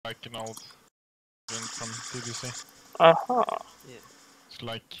like an old friend from DDC. Uh-huh. Yeah. It's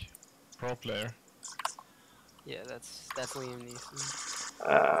like pro player. Yeah, that's Liam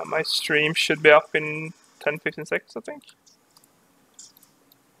Neeson. My stream should be up in 10-15 seconds, I think.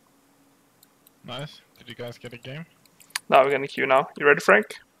 Nice. Did you guys get a game? Now we're gonna queue now. You ready,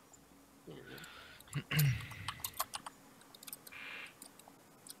 Frank? Yeah.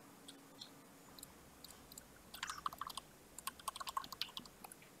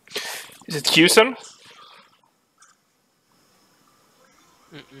 Is it Houston?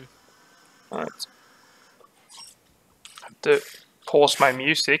 Alright. I have to pause my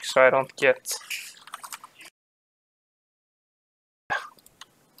music so I don't get...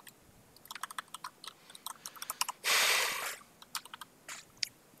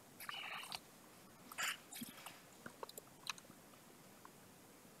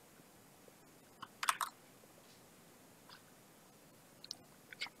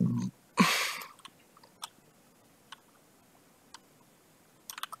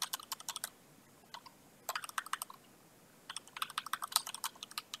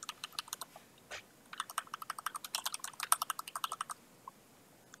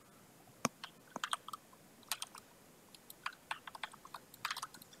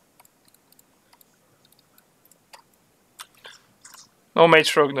 No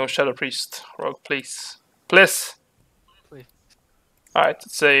Mage Rogue, no Shadow Priest. Rogue, please. Please! Please. Alright,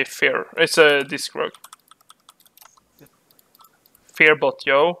 it's a Fear. It's a Disc Rogue. Fearbot,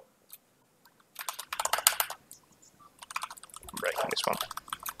 yo. I'm breaking this one.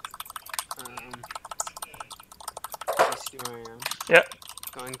 You see where I am? Yeah.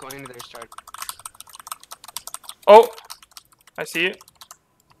 Going into their start. Oh! I see you.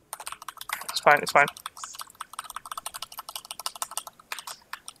 It's fine, it's fine.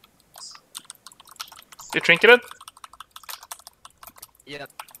 You trinketed? Yep.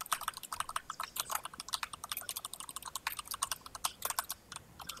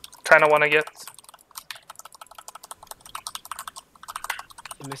 Kinda wanna get...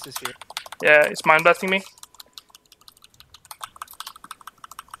 You missed his fear. Yeah, it's mind blasting me.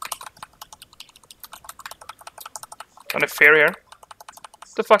 On a Fear here.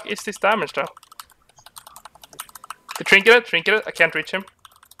 What the fuck is this damage though? You trinketed? I can't reach him.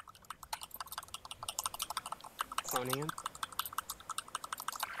 Cloning him.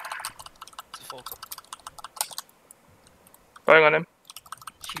 It's a full clone. Going on him.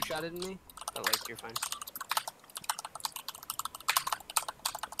 Shoot shotted me, but like you're fine.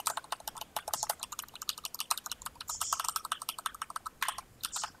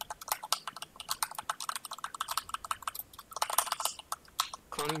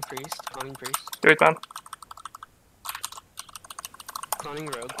 Cloning priest. Do it, man.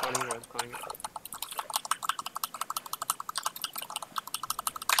 Cloning rogue.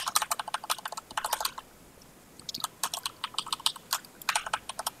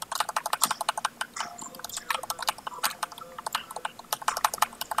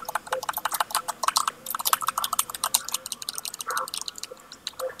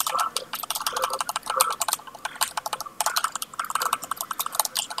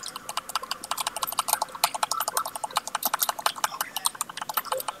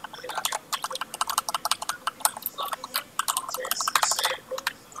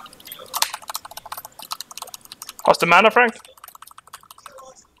 How's the mana, Frank?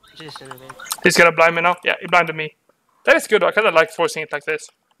 Just innovate. He's gonna blind me now. Yeah, he blinded me. That is good. I kinda like forcing it like this.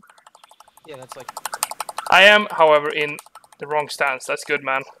 Yeah, that's like. I am, however, in the wrong stance. That's good,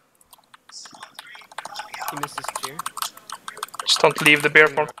 man. He missed his fear. Just don't leave the bear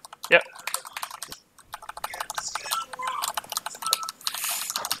form. Yeah.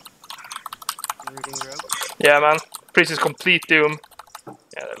 Rooting rogue. Yeah, man. Priest is complete doom. Yeah,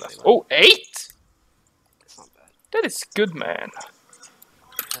 they're left. Oh, 8? That's not bad. That is good, man.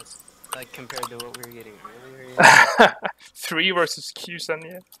 That's like compared to what we were getting earlier. Yeah, 3 versus Qsen,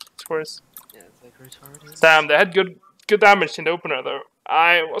 yeah. It's worse. yeah it's like retarded. Damn, they had good damage in the opener, though.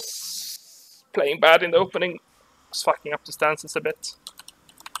 I was playing bad in the opening. Was fucking up the stances a bit.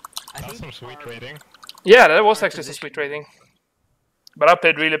 That's some sweet rating. Yeah, that was Our actually some sweet position. rating. But I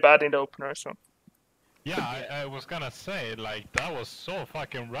played really bad in the opener, so... Yeah, I was gonna say, like, that was so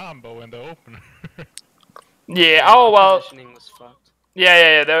fucking Rambo in the opener. Yeah, oh well... Positioning was fucked.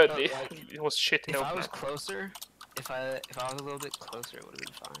 Yeah, But, it, like, it was shit in If the I opener. was closer, if I was a little bit closer, it would have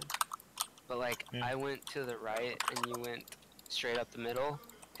been fine. But like, Yeah. I went to the right and you went straight up the middle,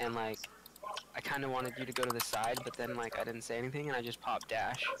 and like, I kind of wanted you to go to the side, but then like I didn't say anything and I just popped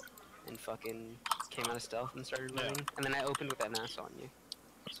dash, and fucking came out of stealth and started Yeah. running, and then I opened with that mass on you.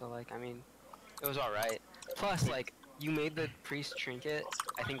 So like, I mean, it was all right. Plus like, You made the priest trinket,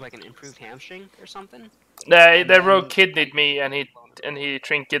 I think like an improved hamstring or something? The rogue kidnapped me and he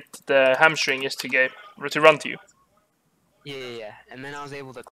trinket the hamstring just to run to you. Yeah. And then I was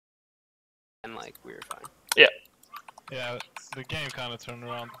able to and like we were fine. Yeah. Yeah, the game kind of turned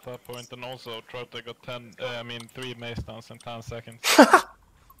around at that point, and also Trotta got 3 mace downs in 10 seconds.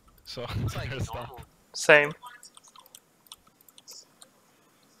 So, It's like there's that. normal. Same.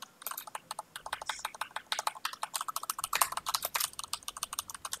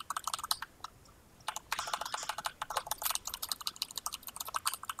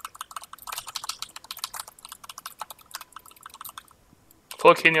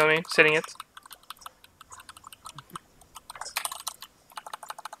 Full kidney on me, sitting it.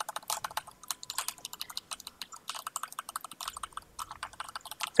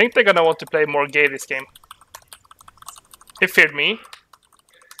 I think they're gonna want to play more gay this game. He feared me.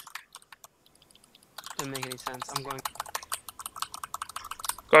 Didn't make any sense. I'm going.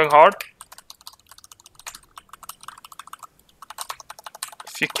 Going hard.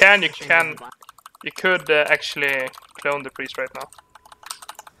 If you can, you could actually clone the priest right now.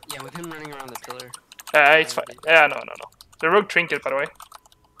 Yeah, with him running around the pillar. It's fine. Yeah, no. The rogue trinket, by the way.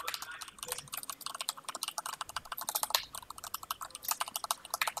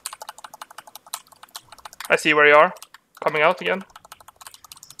 I see where you are. Coming out again.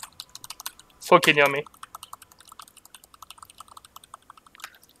 Full kidney on me.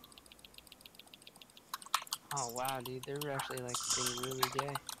 Oh wow, dude, they're actually like being really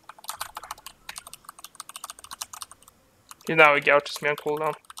gay. He now gouges me on cooldown.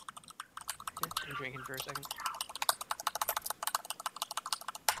 Okay, I'm drinking for a second.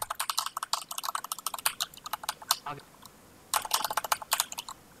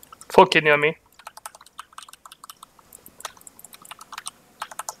 Full kidney on me.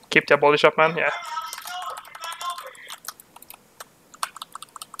 Keep that body shot, man. Yeah.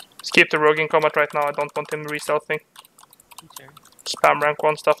 Just keep the rogue in combat right now. I don't want him re-stealthing. Sure. Spam rank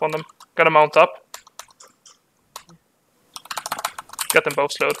 1 stuff on them. Gonna mount up. Got them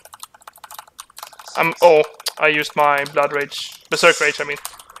both slowed. Oh, I used my blood rage. Berserk rage, I mean.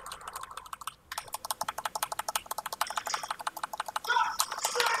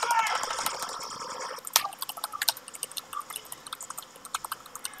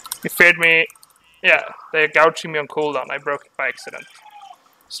 He feared me. Yeah, they're gouging me on cooldown. I broke it by accident.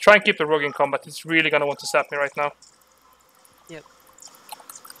 Just try and keep the rogue in combat. It's really gonna want to stab me right now. Yep.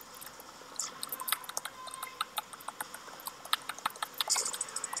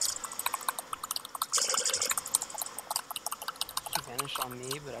 He vanished on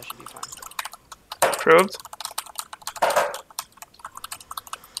me, but I should be fine. Proved.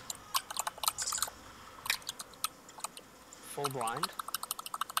 Full blind,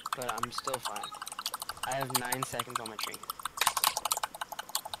 but I'm still fine. I have 9 seconds on my trinket.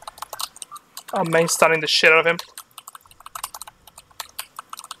 I'm main stunning the shit out of him.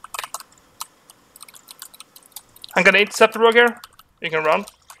 I'm gonna intercept the rogue here. You can run.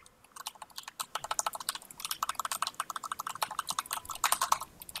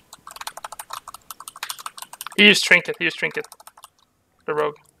 He used trinket. The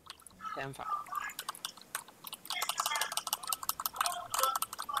rogue. Yeah, I'm fine.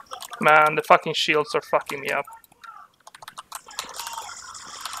 Man, the fucking shields are fucking me up.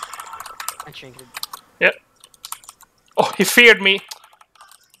 I trinketed. Yeah. Oh, he feared me.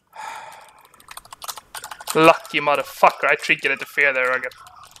 Lucky motherfucker. I triggered the fear there again.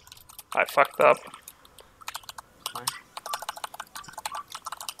 I fucked up. Fine.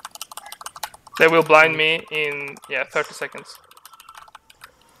 They will blind me in, 30 seconds.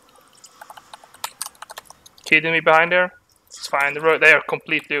 Kidding me behind there? It's fine. They are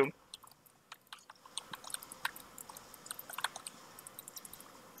complete doom.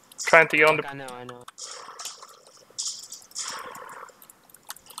 Trying to get on the... I know.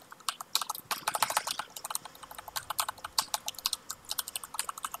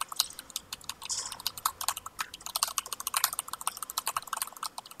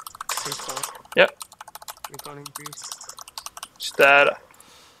 Yep. Recording priest. Just that.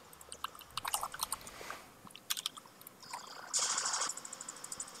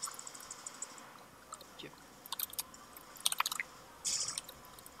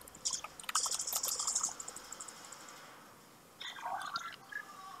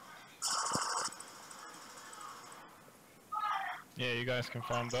 Yeah, you guys can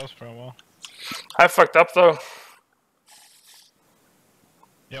farm those for a while. I fucked up though.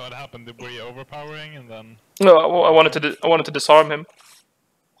 Yeah, what happened? Were you overpowering and then? No, I wanted to disarm him.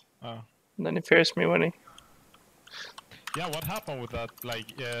 Oh. And then he fears me when he... Yeah, what happened with that?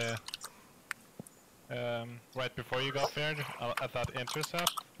 Like, right before you got feared at that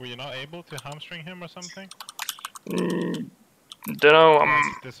intercept? Were you not able to hamstring him or something? Don't know.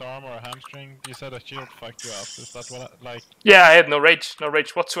 Like disarm or hamstring? You said a shield fucked you up. Is that what? Like? Yeah, I had no rage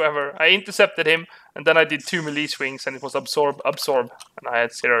whatsoever. I intercepted him, and then I did 2 melee swings, and it was absorb, and I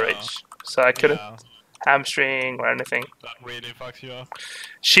had 0 rage, so I couldn't hamstring or anything. That really fucks you up.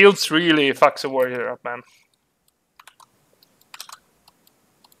 Shields really fucks a warrior up, man.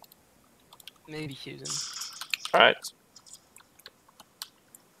 Maybe Susan. Alright.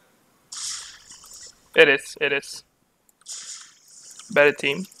 It is, it is. Better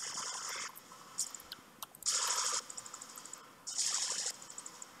team.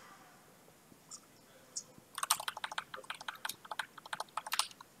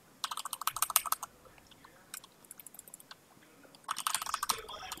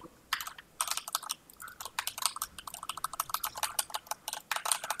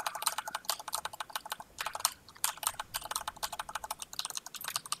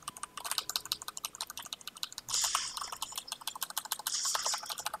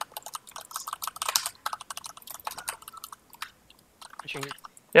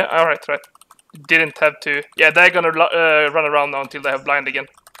 Yeah, alright, right. Didn't have to. Yeah, they're gonna run around now until they have blind again.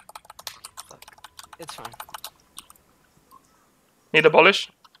 Fuck. It's fine. Need abolish?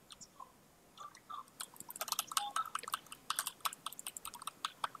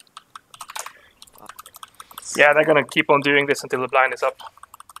 Yeah, they're gonna keep on doing this until the blind is up.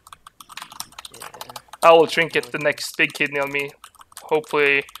 Yeah. I will trinket the next big kidney on me.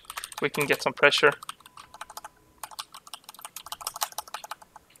 Hopefully we can get some pressure.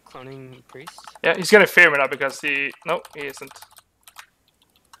 Cloning priest. Yeah, he's gonna fear me now because he... No, he isn't.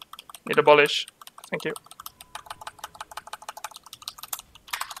 Need abolish. Thank you.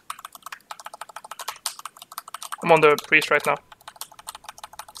 I'm on the priest right now.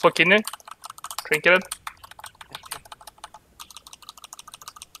 Full kidney. Trinketed.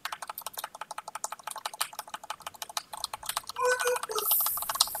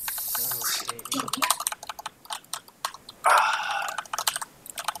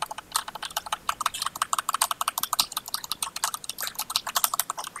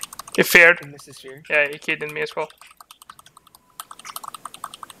 He feared. Yeah, he killed me as well.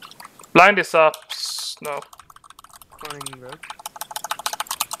 Blind is up. No. Cloning rogue.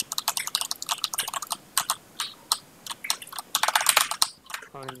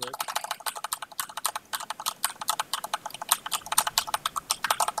 Cloning rogue.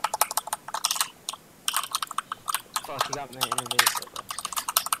 Fuck, he got my innervate.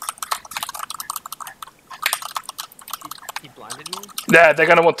 He blinded me? Yeah, they're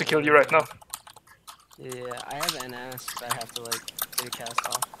gonna want to kill you right now. Yeah, I have NS, so I have to like get a cast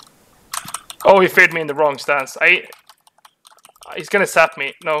off. Oh, he feared me in the wrong stance. He's gonna sap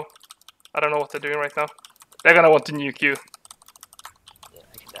me. No. I don't know what they're doing right now. They're gonna want to nuke you. Yeah,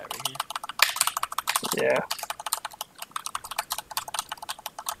 I can die right here. Yeah.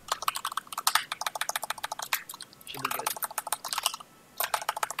 Should be good.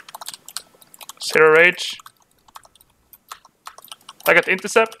 0 rage. I got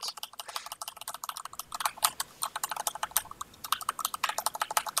intercept.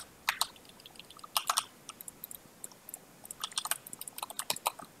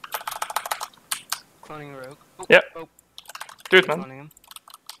 Cloning rogue. Oh, Yeah. Oh, Do it, man. cloning him.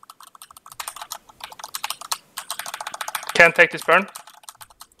 Can't take this burn.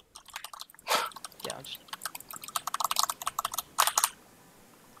 Gouged.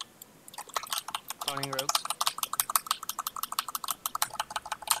 Cloning rogues.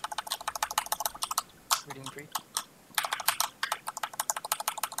 Reading free.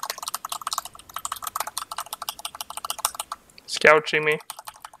 Scourging me.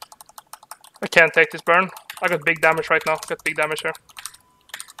 I can't take this burn. I got big damage right now. Got big damage here.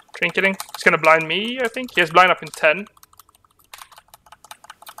 Trinketing. He's gonna blind me, I think. He has blind up in 10.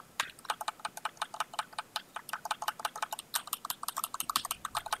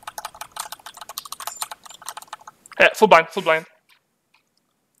 Yeah, full blind, full blind.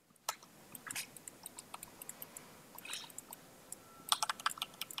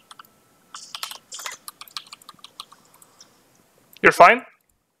 You're fine?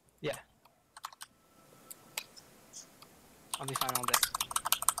 Yeah. I'll be fine all day.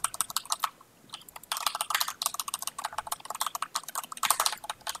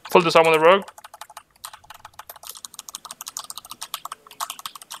 Full disarm on the rogue.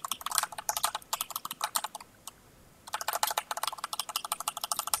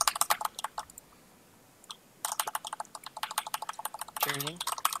 Drinking.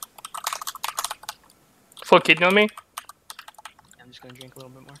 Full kidney on me. I'm just gonna drink a little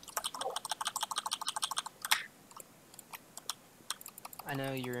bit more. I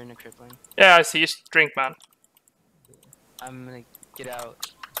know you're in a crippling. Yeah, I see. Just drink, man. I'm gonna get out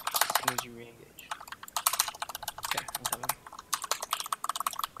as soon as you re-engage. Okay, I'm coming.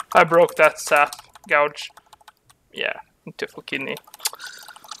 I broke that sap gouge. Yeah, into full kidney.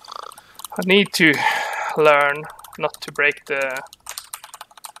 I need to learn not to break the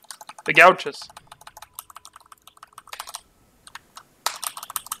gouges.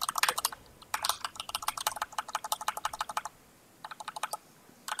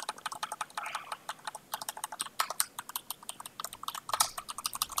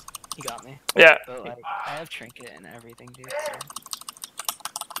 You got me. Yeah. But like, I have trinket and everything, dude. So.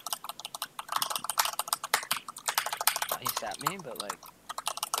 He sapped me, but like,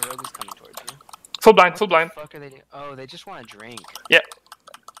 the rogue is coming towards you. Full blind, What full blind. the fuck are they doing? Oh, they just want to drink. Yeah.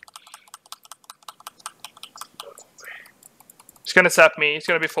 He's gonna sap me. He's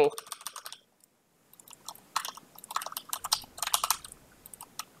gonna be full.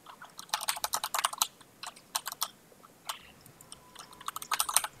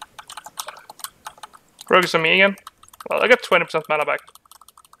 Rogue is on me again. Well, I got 20% mana back.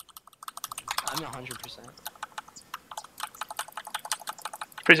 I'm 100%.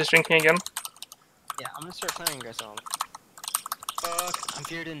 Priest is drinking again. Yeah, I'm gonna start playing aggressive on him. Fuck, I'm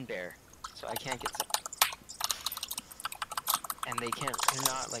feared in bear, so I can't get set. And they can't, they're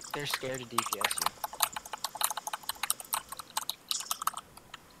not, like, they're scared to DPS you.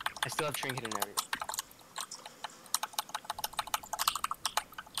 I still have trinket and everything.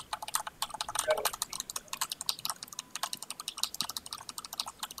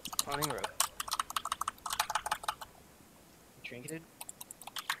 Cloning rope. Trinketed?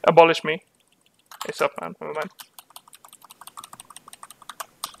 Abolish me. It's up, man. Never mind.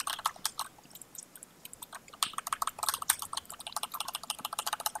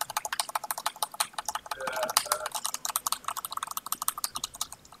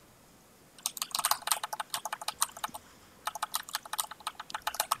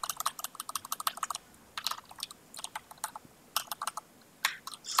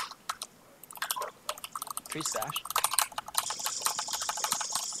 Priest dash.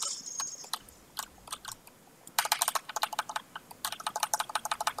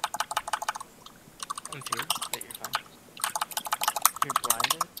 I'm feared, but you're fine. You're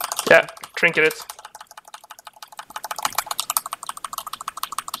blinded? Yeah, trinket it.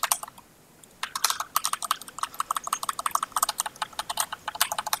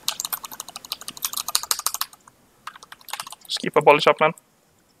 Just keep abolish up, man.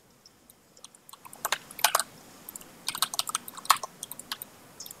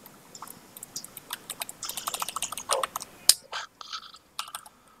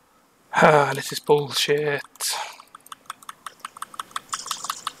 Ah, this is bullshit.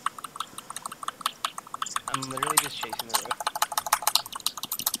 I'm literally just chasing the rope.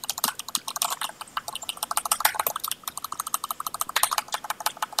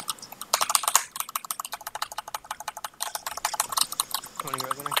 Cloning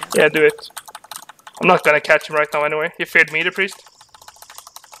rope when I can? Yeah, do it. I'm not gonna catch him right now anyway. He feared me, the priest.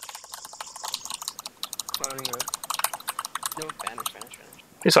 Cloning rope. No, vanish.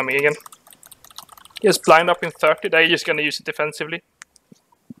 He's on me again. He has blind up in 30. They're just gonna use it defensively.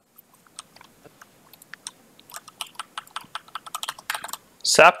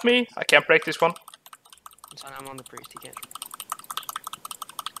 Sap me. I can't break this one. It's fine, I'm on the priest, he can't.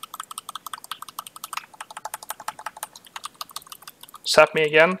 Sap me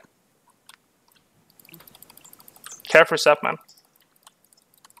again. Care for sap, man.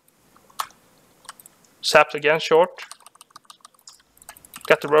 Sapped again, short.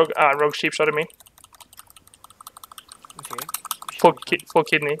 Got the rogue. Rogue sheep shot at me. I'm feared. Full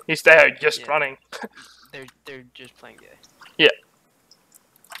kidney. He's there, just Yeah. running. They're just playing gay. Yeah.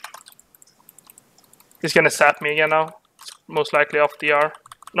 He's gonna sap me again now. Most likely off DR.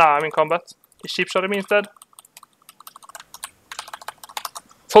 Nah, I'm in combat. He sheep shot at me instead.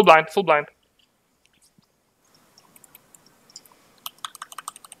 Full blind, full blind.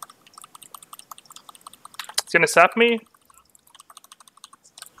 He's gonna sap me.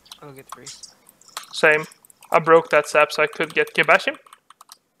 I'll get the priest. Same. I broke that sap so I could get Kibash him.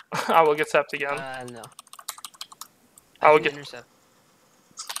 I will get sapped again. No. I will can get. intercept.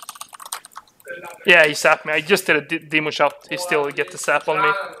 Yeah, he sapped me. I just did a demo shot. He still get the sap on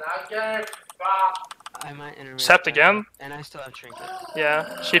me. I might intercept. Sapped again. And I still have trinket.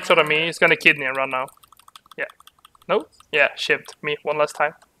 Yeah, sheep shot on me. He's gonna kidney and run now. Yeah. No? Yeah, shipped me one last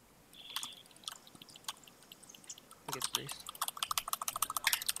time. I'll get the priest.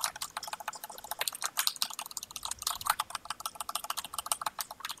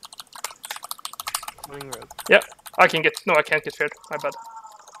 Cloning rope. Yeah, I can get... No, I can't get feared. My bad.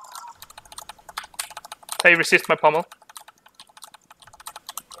 Hey, resist my pummel.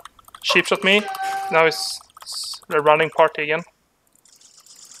 Sheep shot me. Now it's the running party again.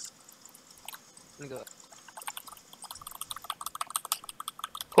 Let me go.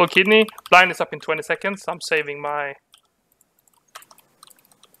 Full kidney. Blind is up in 20 seconds. I'm saving my...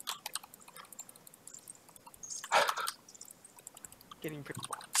 Getting pretty.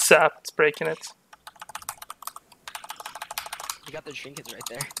 Zapped, breaking it. You got the trinkets right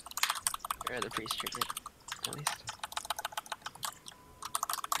there. Or the priest trinket, at least.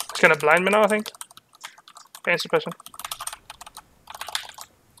 It's gonna blind me now, I think. Pain suppression.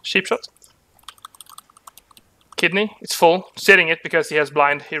 Sheep shot. Kidney, it's full. Setting it because he has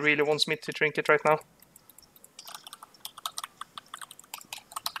blind. He really wants me to drink it right now.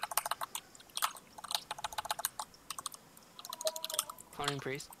 Cloning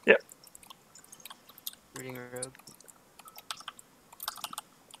priest. Yeah. Reading rogue.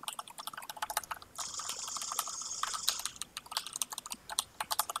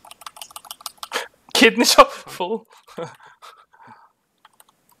 Kidney shot full.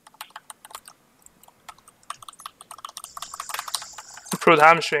 Improved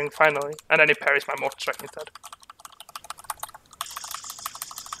hamstring finally, and then he parries my mortar strike instead.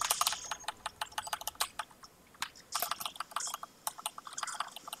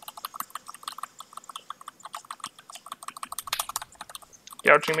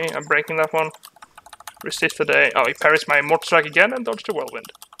 Gouging me, I'm breaking that one. Resist today. Oh, he parries my mortar strike again and dodged the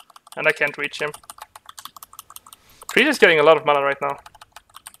whirlwind. And I can't reach him. Priest is getting a lot of mana right now.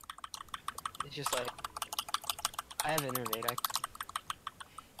 It's just like... I have innervate.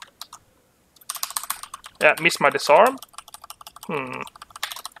 Yeah, miss my disarm. Hmm.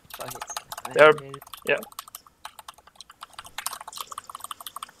 Fuck it. I They're- innervated. Yeah.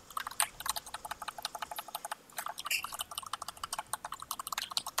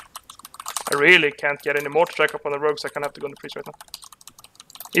 I really can't get any mortar strike up on the rogues. I can have to go on the priest right now.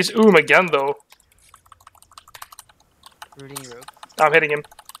 He's again though. Rooting rogue. I'm hitting him.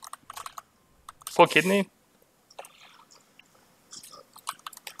 Full kidney.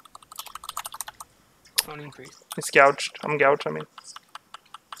 Cloning priest. He's gouged. I'm gouged, I mean.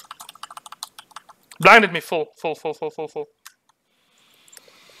 Blinded me full.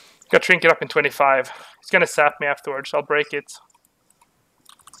 Got trinket up in 25. He's gonna sap me afterwards. I'll break it.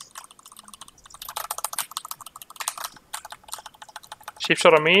 Sheep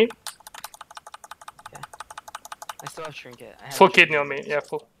shot on me. I still have trinket. I have Full a kidney on trinket. me. Yeah,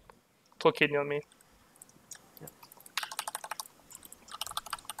 full kidney on me. Yeah.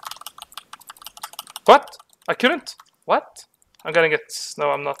 What? I couldn't? What? I'm gonna get...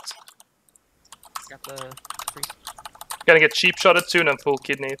 No, I'm not. Got the priest. Gonna get cheap shotted soon and full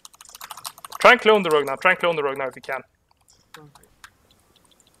kidney. Try and clone the rogue now. Try and clone the rogue now if you can.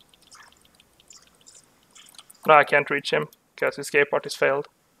 No, I can't reach him because his escape artist failed.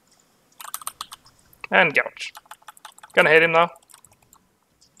 And gouge. Gonna hit him now.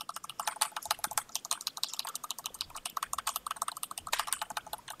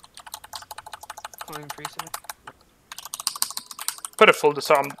 Cloning priest on it. Put a full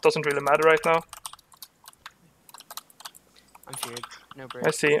disarm. Doesn't really matter right now. I'm feared. No break.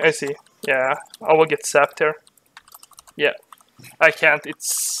 I see. Yeah, I will get sapped here. Yeah. I can't.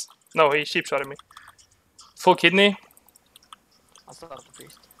 It's... No, he sheep shotted me. Full kidney. I'll still have the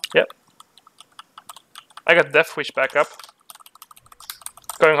priest. Yep. I got Death Wish back up.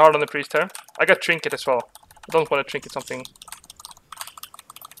 Going hard on the priest here. I got Trinket as well. I don't want to Trinket something.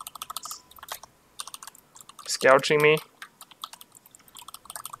 He's gouging me.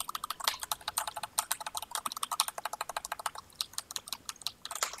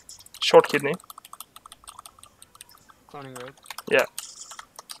 Short kidney. Cloning rogue. Yeah.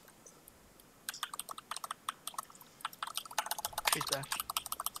 Priest bash.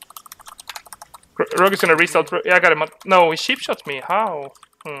 Rogue is gonna restart. Yeah, I got him. No, he sheep shot me. How?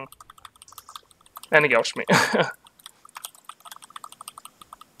 And he gouged me.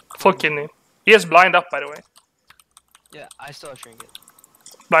 Full kidney. He has blind up, by the way. Yeah, I still have trinket.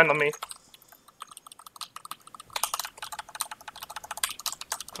 Blind on me.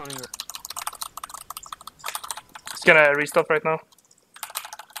 Cloning rogue. He's gonna restart right now.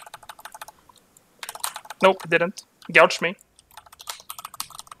 Nope, didn't. Gouged me.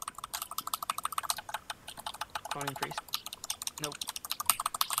 Cloning priest. Nope.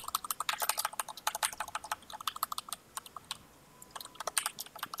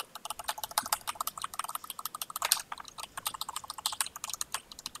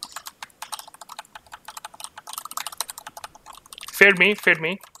 Feared me.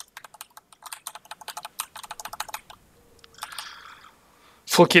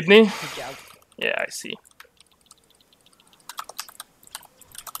 Full kidney? He gouged. Yeah, I see.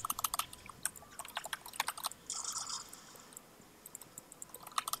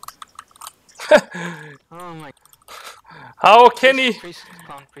 Oh my. How can he? Priest,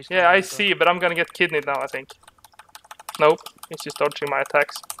 clone, priest, Yeah, clone, I let's go. see, but I'm gonna get kidneyed now, I think. Nope, he's just dodging my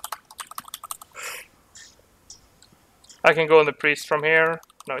attacks. I can go on the priest from here.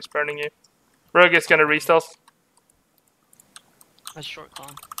 No, he's burning you. Rogue is gonna re-stealth. That's short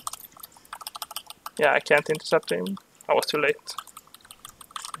clone. Yeah, I can't intercept him. I was too late.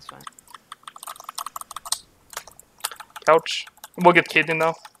 That's fine. Couch. We'll get kidney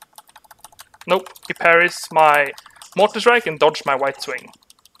now. Nope, he parries my mortar strike and dodge my white swing.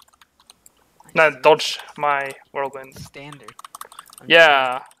 No, Nice. dodge my whirlwind. Standard. I'm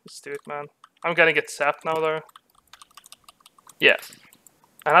Yeah, let's do it, man. I'm gonna get sapped now, though. Yeah.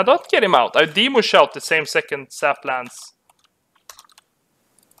 And I don't get him out. I demo shout the same second sap lands.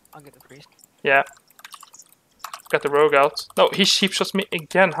 I'll get the priest. Yeah. Got the rogue out. No, he sheep shots me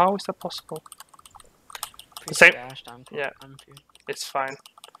again. How is that possible? Priest same- dashed, I'm yeah. I'm feared. It's fine.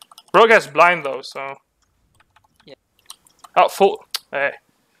 Rogue has blind though, so. Yeah. Oh, full. Hey.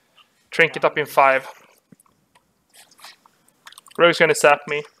 Trinket up in 5. Rogue's gonna sap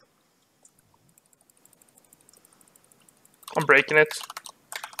me. I'm breaking it.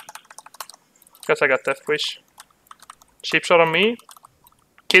 Guess I got Death Wish. Sheep shot on me.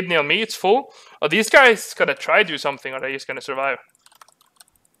 Kidney on me, it's full. Are these guys gonna try to do something or are they just gonna survive?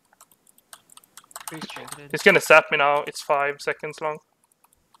 Priest trinketed. He's gonna sap me now, it's 5 seconds long.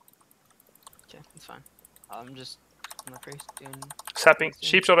 Okay, that's fine. I'm just I'm the priest doing. Sapping.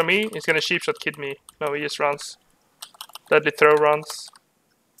 Sheep shot on me, he's gonna sheep shot kid me. No, he just runs. Deadly throw runs.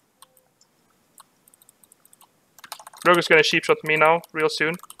 Rogue is gonna sheep shot me now, real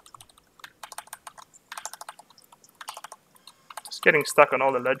soon. Just getting stuck on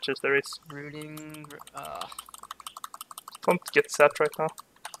all the ledges there is. Rooting. Don't get sapped right now.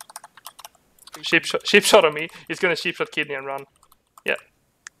 Priest Sheep shot on me, he's gonna sheep shot kidney and run. Yeah.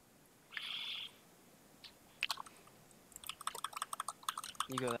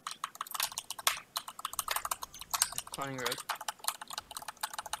 You go. Cloning rogue.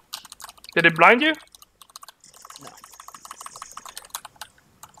 Did it blind you? No.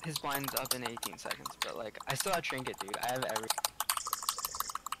 His blind's up in 18 seconds, but like I still have trinket, dude. I have every.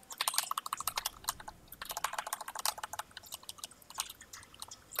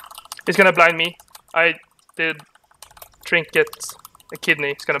 He's gonna blind me. I did trinket a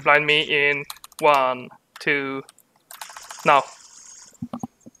kidney. He's gonna blind me in 1, 2. Now.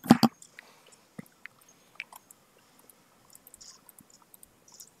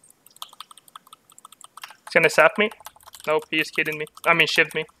 He's gonna sap me. Nope, he is kidding me. I mean,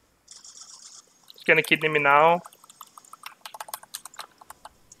 shivved me. He's gonna kidney me now.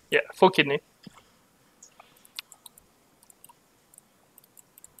 Yeah, full kidney.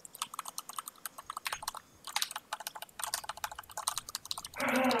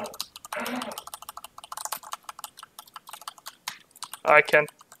 I can't.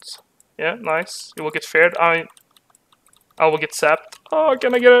 Yeah, nice. You will get fared. I will get sapped. Oh,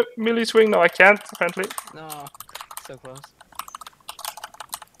 can I get a melee swing? No, I can't, apparently. No, so close.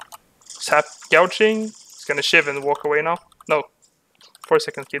 Sap gouging. It's gonna shiv and walk away now. No. 4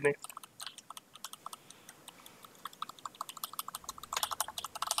 seconds kidney.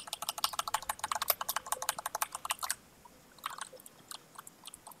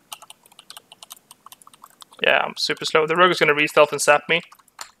 Yeah, I'm super slow. The rogue is gonna re-stealth and sap me.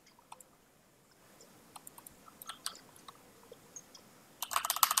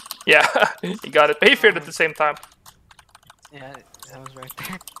 Yeah, he got it. But he feared at the same time. Yeah, that was right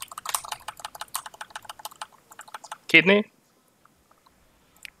there. Kidney.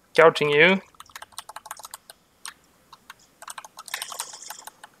 Gouging you.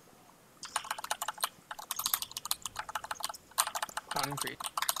 Cloning priest.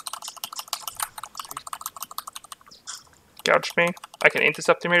 Gouge me. I can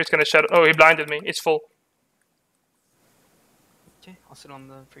intercept him here. He's gonna shadow. Oh, he blinded me. It's full. Okay, I'll sit on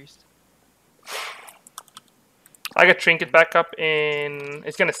the priest. I got trinket back up in.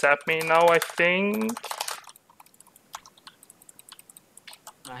 It's gonna sap me now, I think.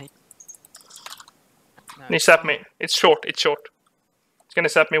 Nah, no, He sap me. It's short. It's short. It's gonna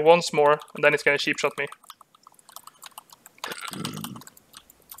sap me once more, and then it's gonna sheep shot me.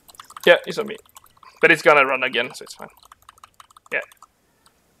 Yeah, he's on me. But it's gonna run again, so it's fine. Yeah.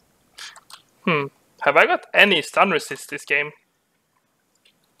 Have I got any stun resist this game?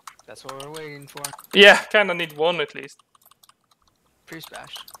 That's what we're waiting for. Yeah, kinda need one at least. Priest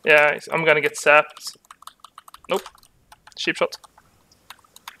bash. Yeah, I'm gonna get sapped. Nope. Sheep shot.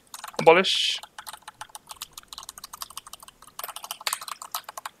 Abolish.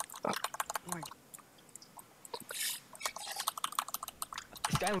 Oh my God.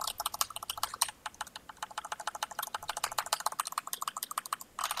 This guy.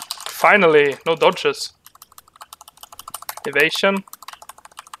 Finally, no dodges. Evasion.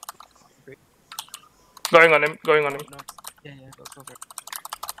 Going on him, going on him. No. Yeah, go for it.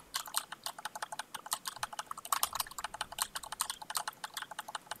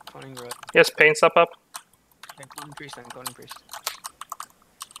 Cloning road. Yes, paints up. Okay, cloning priest then, cloning priest.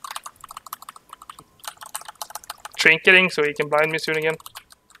 Trinketing so he can blind me soon again.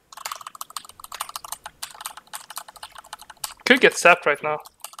 Could get sapped right now.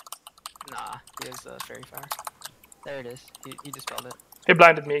 Nah, he has fairy fire. There it is. He dispelled it. He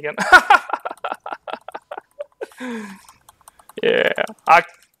blinded me again. Yeah, I'm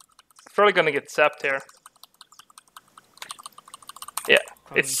probably gonna get sapped here. Yeah,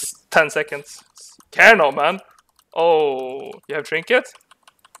 it's 10 seconds. Care no, man. Oh, you have trinket?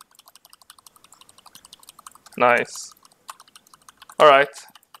 Nice. Alright.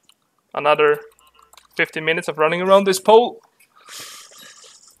 Another 15 minutes of running around this pole.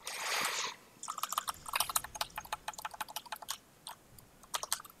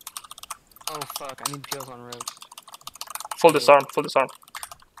 Oh fuck, I need peels on road. Full disarm, full disarm.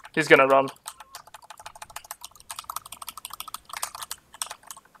 He's gonna run.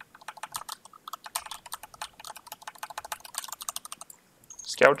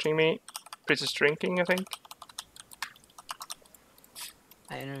 Scouting me. Priest is drinking, I think.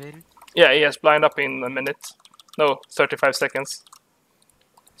 I innovated. Yeah, he has blind up in a minute. No, 35 seconds.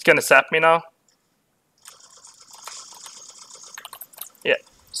 He's gonna sap me now. Yeah,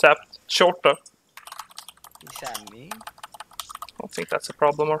 sapped. Shorter. He sapped me. I don't think that's a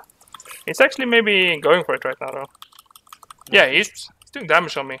problem, or he's actually maybe going for it right now, though. Yeah, he's doing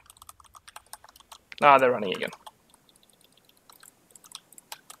damage on me. Ah, they're running again.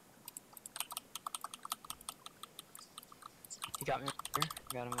 He got me here.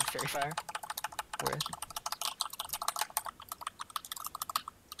 Got him with fairy fire. Where?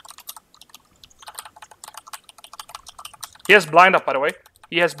 He has blind up, by the way.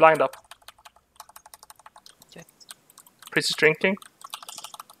 He has blind up. Okay. Priest is drinking.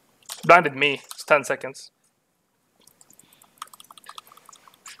 Blinded me. It's 10 seconds.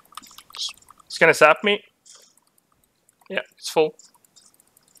 He's gonna zap me. Yeah, it's full.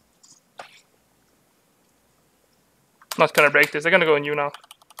 Not gonna break this. They're gonna go on you now.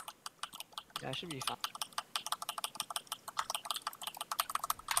 Yeah, I should be fine.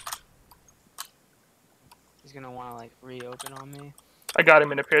 He's gonna wanna like reopen on me. I got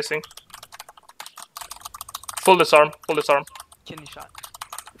him in a piercing. Full disarm. Full disarm. Kidney shot.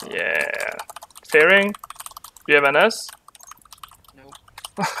 Yeah. Fearing. Do you have NS? Nope.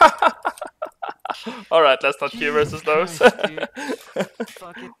 Alright, let's not queue versus those. Christ, dude.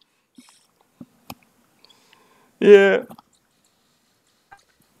 Fuck it. Yeah.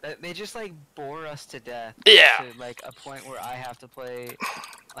 They just like bore us to death. Yeah. To like a point where I have to play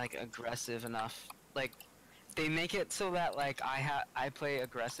like aggressive enough. Like they make it so that like I play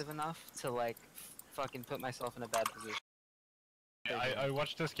aggressive enough to like fucking put myself in a bad position. I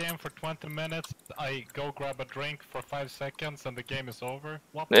watched this game for 20 minutes, I go grab a drink for 5 seconds and the game is over.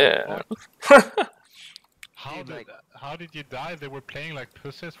 What the Yeah. fuck? Dude, How did you die? They were playing like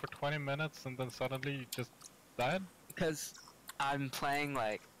pussies for 20 minutes and then suddenly you just died? Because I'm playing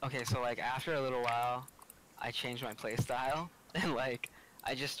like, okay, so like after a little while, I change my play style and like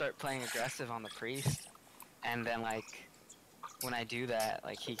I just start playing aggressive on the priest, and then like when I do that,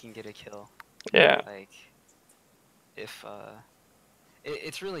 like he can get a kill. Yeah. Like if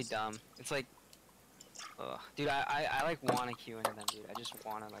it's really dumb. It's like, dude, I like wanna queue into them, dude. I just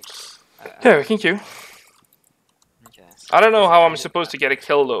wanna like. Yeah, we can queue. Okay. I don't know how I'm supposed to get a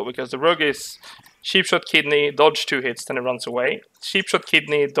kill though, because the rogue is sheep shot kidney, dodge 2 hits, then it runs away. Sheep shot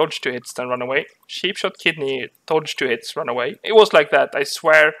kidney, dodge 2 hits, then run away. Sheep shot kidney, dodge 2 hits, run away. It was like that, I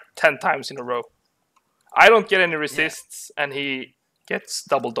swear, 10 times in a row. I don't get any resists, and he gets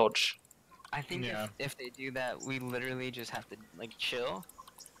double dodge. I think if they do that, we literally just have to like chill,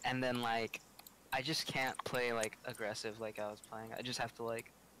 and then like I just can't play like aggressive like I was playing. I just have to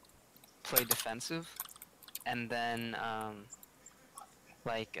like play defensive, and then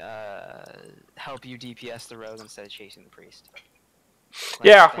help you DPS the rogue instead of chasing the priest. Like,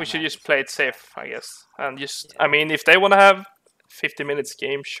 Yeah, we should just play it safe, I guess. And just, I mean, if they want to have 50 minutes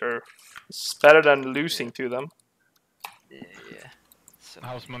game, sure. It's better than losing to them. Yeah. So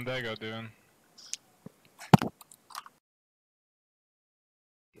How's Mondego doing?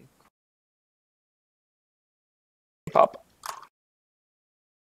 Pop.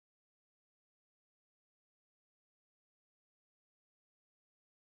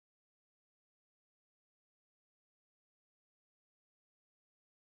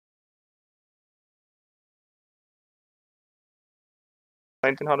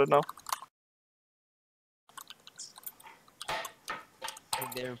 1900 now.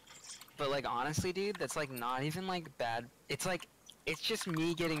 They're, but like honestly, dude, that's like not even like bad. It's like it's just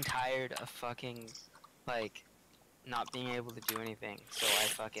me getting tired of fucking like not being able to do anything. So I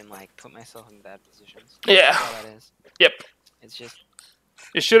fucking like put myself in bad positions. Yeah. That's all that is. Yep. It's just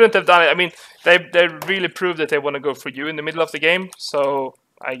You shouldn't have done it. I mean, they really proved that they want to go for you in the middle of the game. So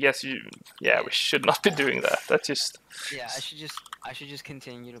I guess we should not be doing that. That's just I should just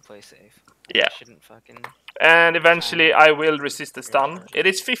continue to play safe. Yeah. I shouldn't fucking. And eventually I will resist the stun. It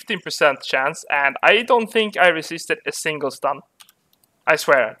is 15% chance, and I don't think I resisted a single stun. I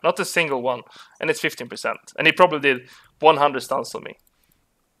swear, not a single one. And it's 15%. And he probably did 100 stuns on me.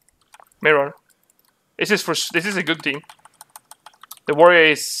 Mirror. This is a good team. The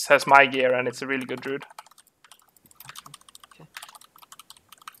warrior has my gear, and it's a really good druid. Okay.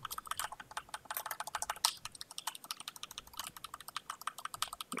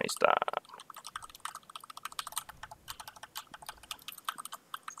 Mista.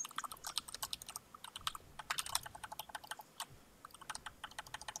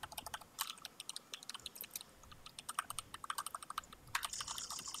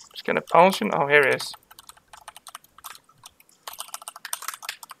 Just gonna pounce him. Oh, here he is.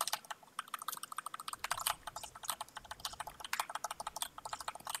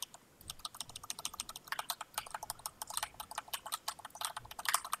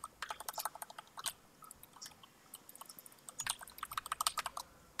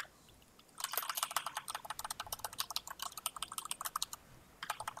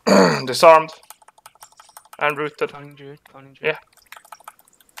 Disarmed and rooted. Cloning druid. Yeah.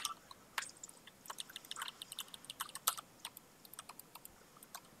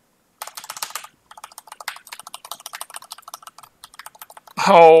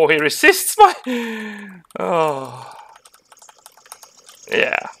 Oh, he resists my... Oh.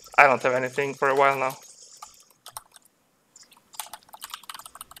 Yeah, I don't have anything for a while now.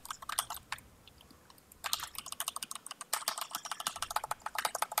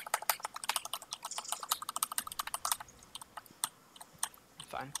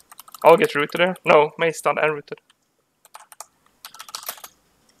 Fine. I'll get rooted there. No, mace stun and rooted.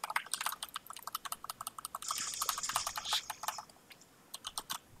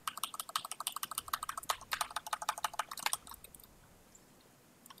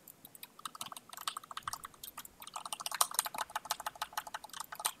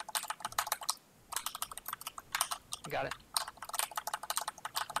 Got it.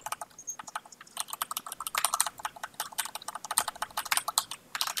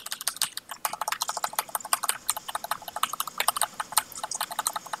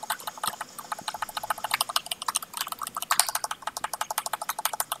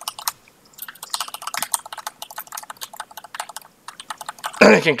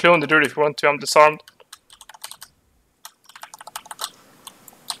 You can clone the druid if you want to. I'm disarmed.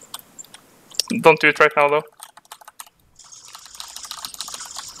 Don't do it right now, though.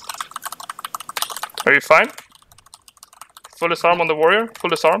 Are you fine? Full disarm on the warrior. Full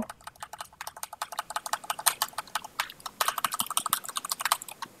disarm.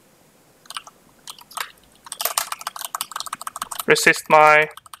 Resist my...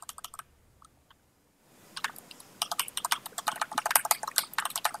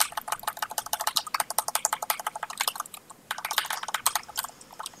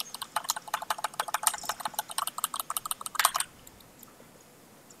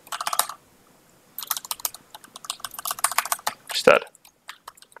 She's dead.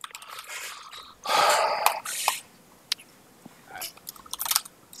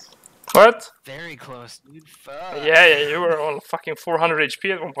 What? Very close, dude. Fuck. Yeah, you were on fucking 400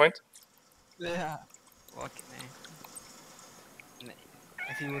 HP at one point. Yeah. Fuck me.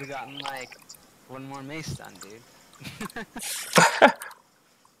 If he would have gotten like one more mace stun, dude.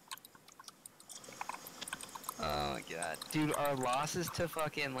 Oh my god. Dude, our losses to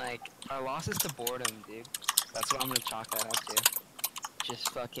fucking like our losses to boredom, dude. That's what I'm gonna chalk that up to. Just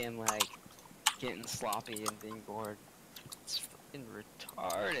fucking like getting sloppy and being bored. It's fucking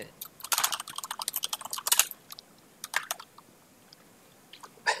retarded.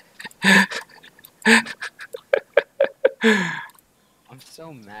 I'm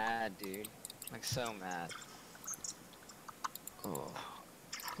so mad, dude. Like so mad. Oh.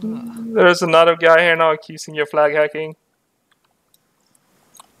 There's another guy here now accusing you of flag hacking.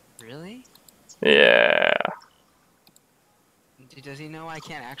 Really? Yeah. Does he know I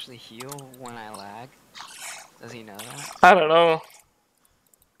can't actually heal when I lag? Does he know that? I don't know.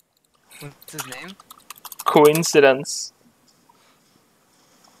 What's his name? Coincidence.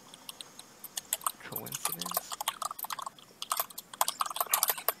 Coincidence?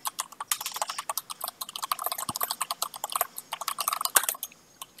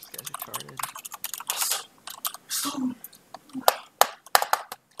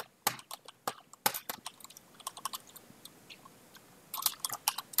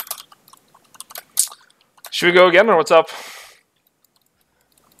 Should we go again or what's up?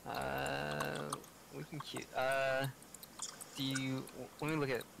 We can queue. Do you? Let me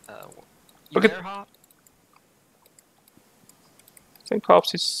look at. You Look at- bear hop? I think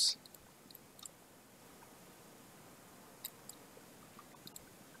Hops is.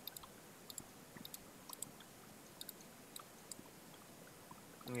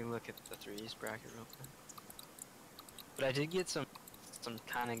 Let me look at the threes bracket real quick. But I did get some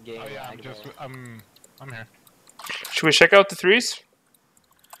kind of gay Oh yeah, lag there. I'm here. Should we check out the threes?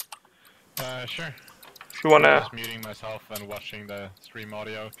 Sure. If you wanna. I'm just muting myself and watching the stream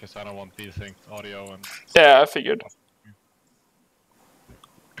audio because I don't want desynced audio and. Yeah, I figured.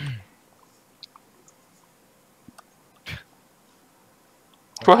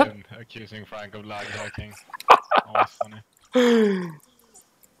 What? Fucking accusing Frank of lag hacking. Always funny.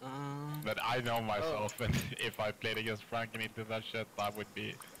 But I know myself, and if I played against Frank and he did that shit, that would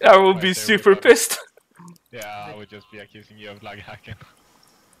be. I will My be favorite super ever. pissed. Yeah, I would just be accusing you of lag hacking.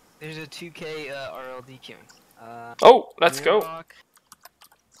 There's a 2K RLD queuing. Oh, let's go. Murloc,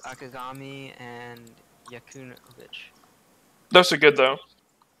 Akagami, and Yakunovich. Those are good though.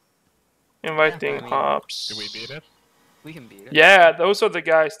 Inviting I mean- Hops. Do we beat it? We can beat it. Yeah, those are the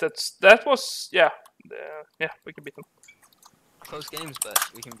guys. That was yeah. Yeah, we can beat them. Close games, but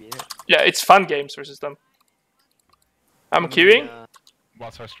we can beat it. Yeah, it's fun games versus them. I'm And, queuing.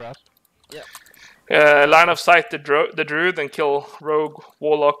 What's our strat? Line of sight the druid and kill rogue,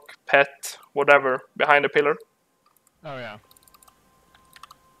 warlock, pet, whatever behind the pillar. Oh yeah.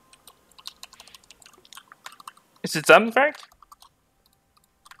 Is it them, Frank?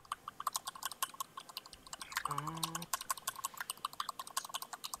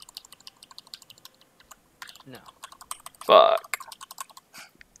 No. Fuck.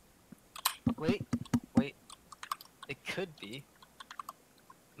 Wait. It could be.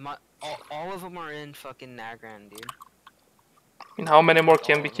 All of them are in fucking Nagran, dude. And how many more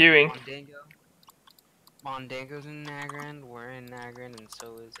can All be of them. queuing? Mondango's in Nagran, we're in Nagran, and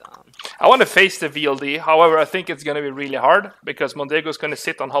so is I want to face the VLD. However, I think it's gonna be really hard because Mondego's gonna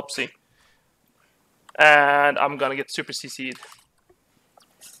sit on Hopsy, and I'm gonna get super CC'd.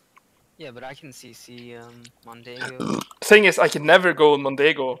 Yeah, but I can CC Mondango. Thing is, I can never go on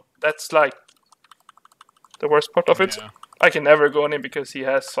Mondego. That's like the worst part of it. Yeah. I can never go on him because he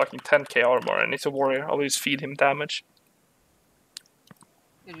has fucking 10k armor and he's a warrior. I'll just feed him damage.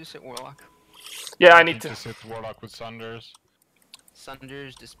 You just hit Warlock. Yeah, I You need to. just hit Warlock with Sunders.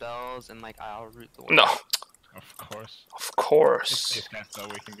 Sunders, Dispels, and like I'll root the No, Of course. of It's course. these guys though,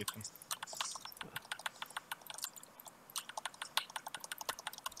 we can beat them.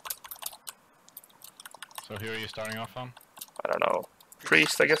 So who are you starting off on? I don't know.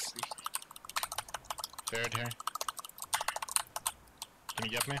 Priest, I guess. Third here. Can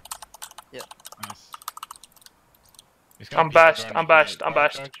you get me? Yep. Nice. He's gonna I'm beat bashed. Burn I'm with my bashed. I'm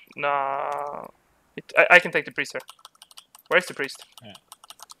Dark bashed. Charge. Nah. I can take the priest here. Where's the priest?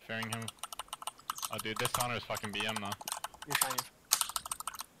 Fearing him. Oh dude, this Hunter is fucking BM now. You're fine.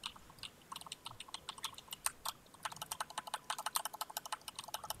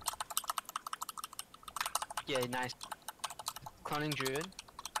 Yeah, nice. Cloning Druid.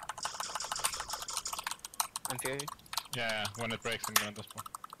 I'm feared. Yeah, when it breaks I'm gonna display.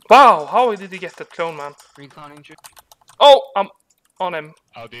 Wow, how did he get that clone, man? Recloning Druid. Oh, I'm on him.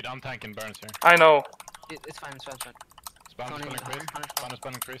 Oh dude, I'm tanking burns here. I know. It's fine, it's fine, it's fine. Spawn Cloning spawning priest. Hunter, Spawn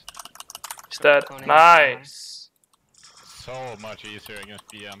spawning priest. He's dead. Cloning Nice. So much easier against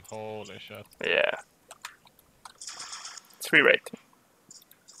BM. Holy shit. Yeah. 3 rating.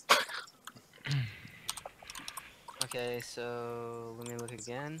 Okay, so let me look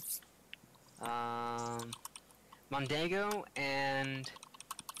again. Mondego and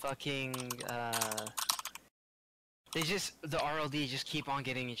fucking the RLD just keep on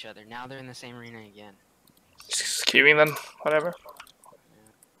getting each other. Now they're in the same arena again. Just queuing then, whatever.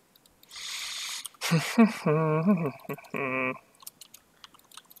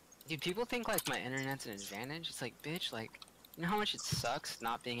 Dude, people think like my internet's an advantage. It's like, bitch, like, you know how much it sucks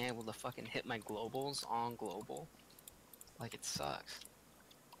not being able to fucking hit my globals on global? Like, it sucks.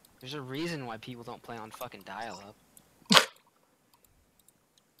 There's a reason why people don't play on fucking dial-up.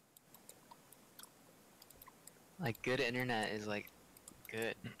 Like, good internet is like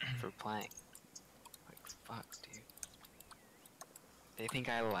good for playing. Like, fuck, dude. They think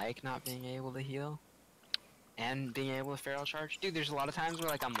I like not being able to heal and being able to feral charge. Dude, there's a lot of times where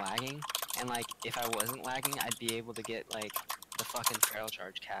like I'm lagging, and like if I wasn't lagging, I'd be able to get like the fucking feral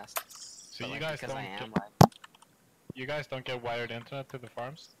charge cast. So But, you like, guys because don't I am get, lagging. you guys don't get wired internet to the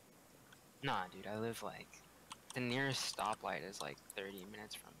farms? Nah, dude, I live like the nearest stoplight is like 30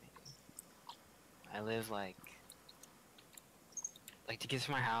 minutes from me. Dude. I live like to get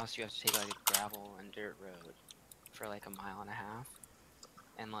to my house, you have to take like a gravel and dirt road for like 1.5 miles,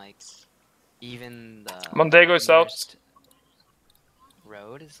 and like even the Mondego is out. nearest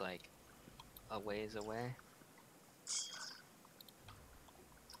road is like a ways away.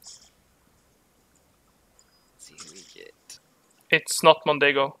 Let's see who we get. It's not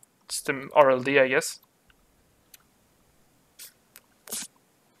Mondego. It's the RLD, I guess.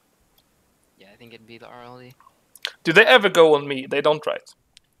 Yeah, I think it'd be the RLD. Do they ever go on me? They don't, right?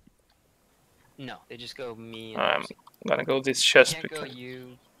 No, they just go me and I'm Hopsy. gonna go this They chest can't go because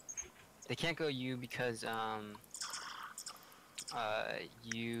you. They can't go you because they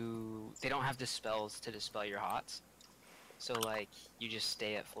don't have dispels to dispel your hots. So like you just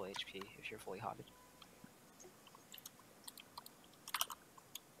stay at full HP if you're fully hotted.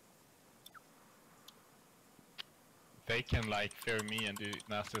 They can like fear me and do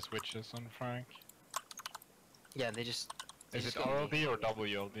nasty switches on Frank. Yeah, they just. Is it just go me. RLD or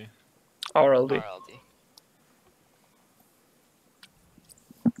WLD? RLD. RLD.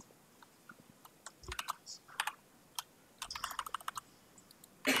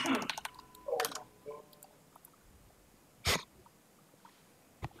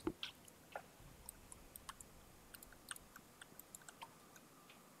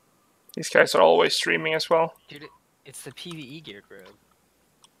 These guys are always streaming as well. Dude, it's the PvE geared rogue.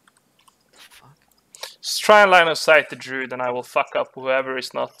 Fuck. Just try and line of sight the druid, and I will fuck up whoever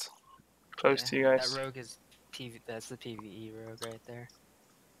is not close to you guys. That rogue is that's the PvE rogue right there.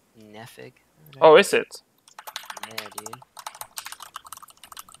 Nefig. Oh, is it? Yeah, dude.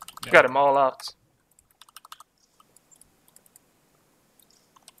 Yeah. Got them all out.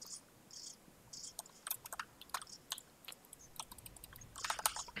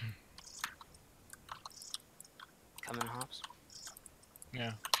 Coming, Hops.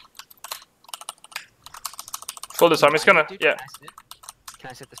 Yeah. Full disarm. It's gonna. Dude, Yeah. Can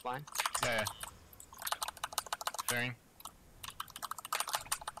I sit this blind? Yeah. Fairing.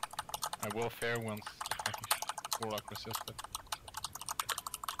 I will fair once fucking Warlock resisted.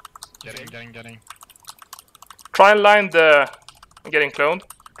 Getting. Try and line the. I'm getting cloned.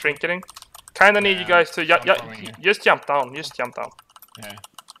 Trinketing. Kinda need you guys to. Just jump down. Just jump down. Yeah.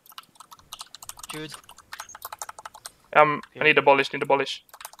 Druids. I need a abolish.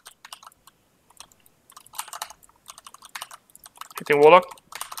 Hitting Warlock.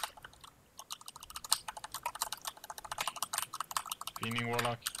 Fiending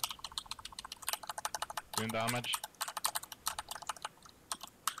Warlock. Doing damage.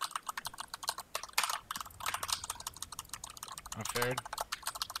 I'm fared.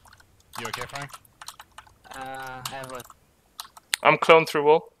 You okay, Frank? I have a. I'm cloned through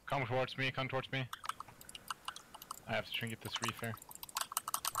wall. Come towards me. I have to trinket this refair.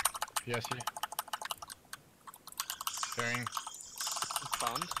 PSU. Fairing.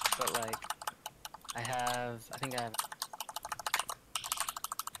 Bummed, but like, I think I have.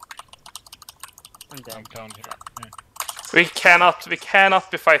 I'm dead. I'm cloned here. Yeah. We cannot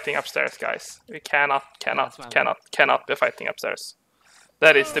be fighting upstairs, guys. We cannot be fighting upstairs.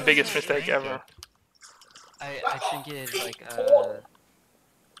 That is the biggest mistake ever. I trinketed like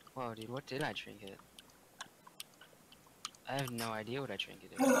Whoa, dude, what did I trinket? I have no idea what I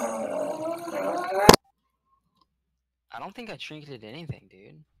trinketed. I don't think I trinketed anything,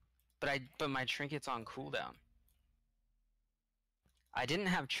 dude. But my trinket's on cooldown. I didn't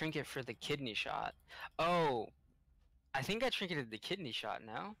have trinket for the kidney shot. Oh, I think I trinketed the kidney shot.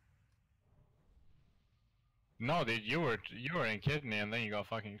 No. No, dude, you were in kidney and then you got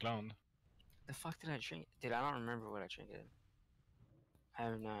fucking cloned. The fuck did I trinket? Dude, I don't remember what I trinketed. I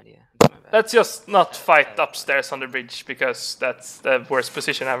have no idea. It's my bad. Let's just not fight upstairs on the bridge because that's the worst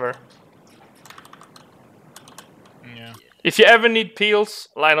position ever. Yeah. If you ever need peels,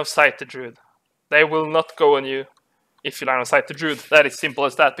 line of sight the druid. They will not go on you if you line of sight the druid. That is simple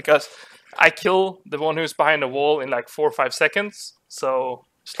as that because I kill the one who's behind the wall in like 4 or 5 seconds. So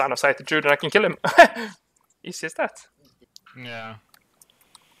just line of sight the druid and I can kill him. Easy as that. Yeah.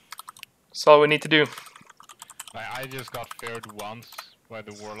 That's all we need to do. I just got feared once by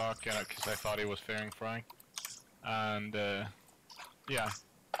the Warlock because I thought he was fearing Frank. And yeah.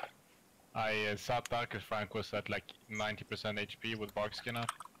 I sat back because Frank was at like 90% HP with Barkskin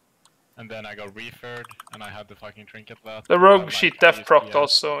up. And then I got referred and I had the fucking trinket that. The rogue like, sheet death used procced the,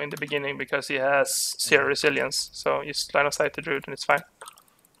 also in the beginning because he has 0 resilience. So just line of sight the druid and it's fine.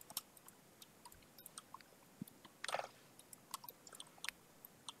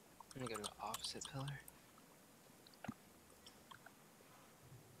 I'm gonna go to the opposite pillar.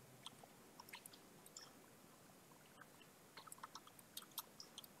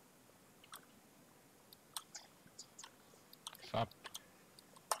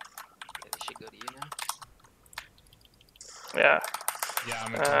 go to you now. Yeah. Yeah,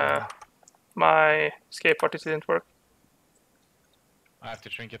 I'm in My escape party didn't work. I have to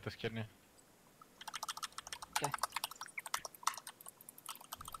trinket this kidney.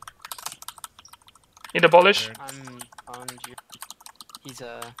 Need abolish. Weird. I'm on you. He's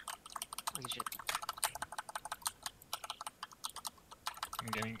I'll get you. I'm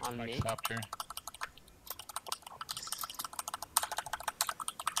getting On like me? slapped here.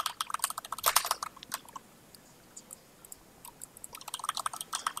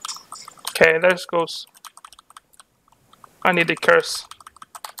 Okay, there goes. I need a curse.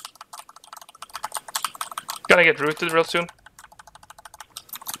 Gonna get rooted real soon.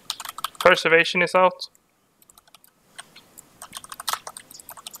 Curse evasion is out.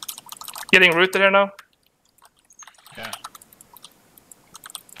 Getting rooted here now. Yeah.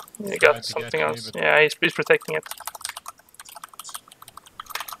 You Tried got to something get you, else. but- Yeah, he's protecting it.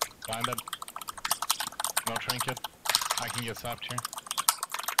 Blinded. No trinket. I can get slapped here.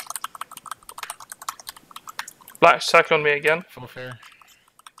 Black cyclone me again. Full fair.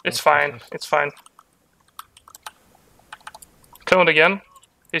 It's No fine. process. It's fine. Cloned again.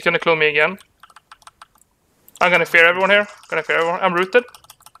 He's gonna clone me again. I'm gonna fear everyone here. Gonna fear everyone. I'm rooted.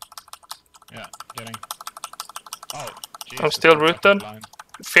 Yeah, getting. Oh, Jesus, I'm still fucking rooted. blind.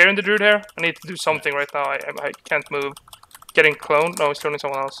 Fearing the druid here. I need to do something right now. I can't move. Getting cloned. No, he's cloning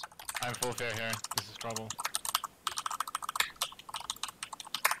someone else. I'm full fair here. This is trouble.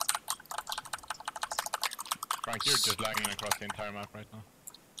 Frank, you're just lagging across the entire map right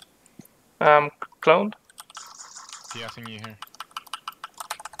now. Cloned. TSing you here.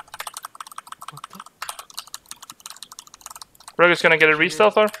 Rogue is gonna get a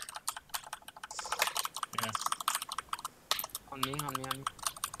re-stealth or? Yeah. On me, on me, on me.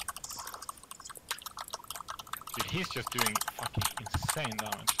 Dude, he's just doing fucking insane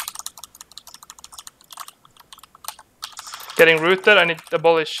damage. Getting rooted. I need to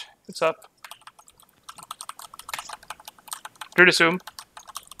abolish. It's up. Do the zoom.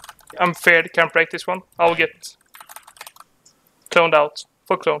 I'm feared. Can't break this one. I'll get cloned out.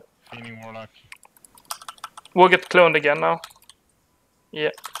 Full clone. Fiending Warlock. We'll get cloned again now. Yeah.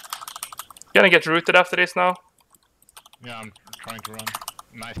 Gonna get rooted after this now. Yeah, I'm trying to run.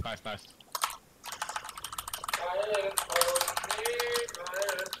 Nice, nice, nice.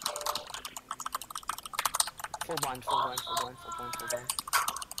 Full blind, full blind, full blind, full blind, full blind.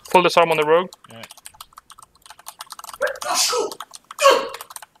 Full disarm on the rogue. Yeah.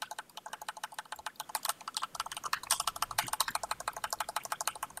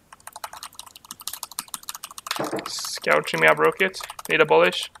 Scourging me, I broke it. Need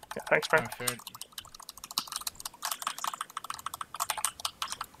abolish. Yeah, thanks, I'm man. feared.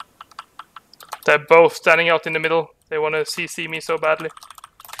 They're both standing out in the middle. They want to CC me so badly.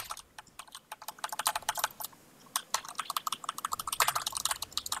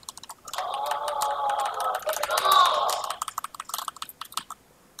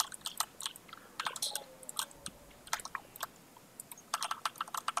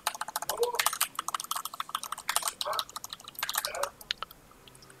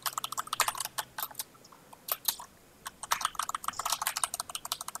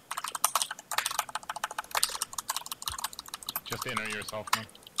 Just inner yourself, man.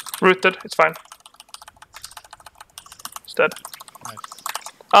 Rooted. It's fine. It's dead. Nice.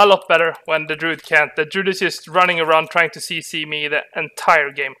 A lot better when the druid can't. The druid is just running around trying to CC me the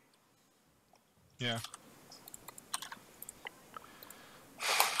entire game. Yeah.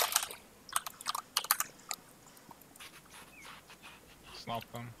 Snap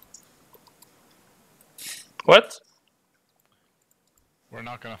them. What? We're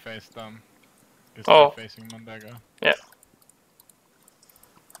not gonna face them. Because Oh. they're facing Mondego. Yeah.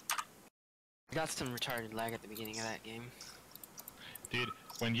 I got some retarded lag at the beginning of that game. Dude,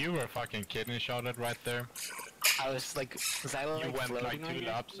 when you were fucking kidney shotted right there, I was like, was I you like went floating like on 2 you?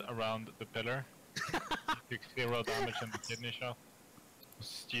 laps around the pillar. You took 0 damage in the kidney shot.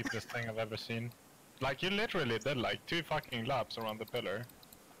 Stupidest thing I've ever seen. Like, you literally did like 2 fucking laps around the pillar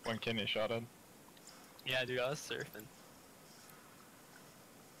when kidney shotted. Yeah, dude, I was surfing.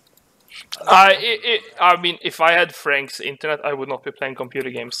 I mean, if I had Frank's internet, I would not be playing computer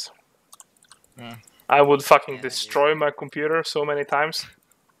games. Yeah. I would fucking Yeah, dude. destroy my computer so many times.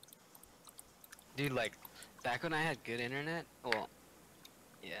 Dude, like, back when I had good internet, well,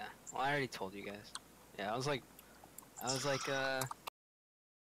 yeah, well, I already told you guys. Yeah, I was like,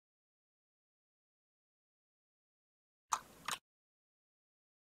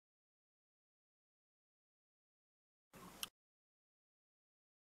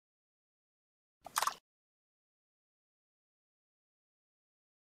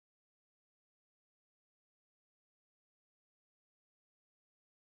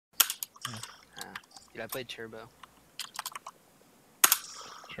 Dude, I played Turbo.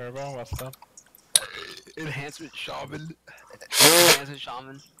 Turbo, what's that? Enhancement Shaman. Enhancement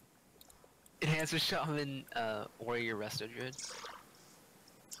Shaman. Enhancement Shaman, Warrior Resto Druid.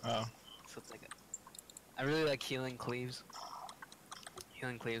 Oh. So it's like I really like Healing Cleaves.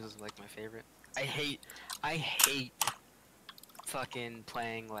 Healing Cleaves is like my favorite. I hate fucking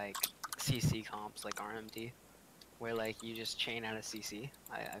playing like CC comps like RMD, where like you just chain out of CC.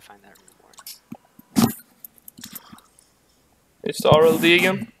 I find that really boring. It's RLD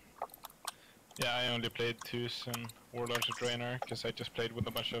again. Yeah, I only played twos and Warlords of Draenor because I just played with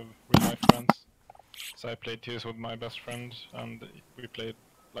a bunch of real life friends. So I played twos with my best friend and we played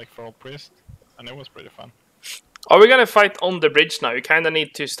like Feral Priest and it was pretty fun. Are we gonna fight on the bridge now? You kinda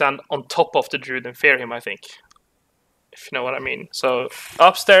need to stand on top of the druid and fear him, I think. If you know what I mean. So,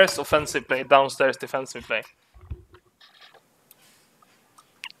 upstairs, offensive play. Downstairs, defensive play.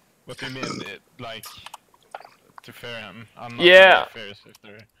 What do you mean, like, to fear him? I'm not Yeah. gonna fear if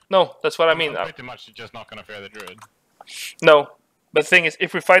they're... No, that's what I mean. I'm pretty much just not gonna fear the druid. No. But the thing is,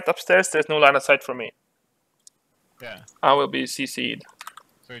 if we fight upstairs, there's no line of sight for me. Yeah. I will be CC'd.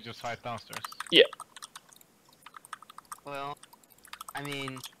 So you just fight downstairs? Yeah. Well, I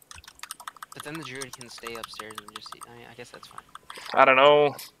mean, but then the druid can stay upstairs and just see. I mean, I guess that's fine. I don't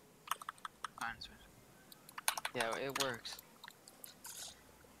know. Fine, it's fine. Yeah, it works.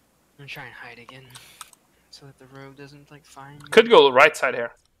 I'm gonna try and hide again, so that the rogue doesn't like find me. Could go right side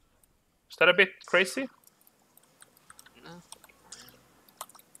here. Is that a bit crazy? No.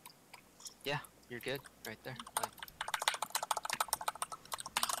 Yeah, you're good right there. Like,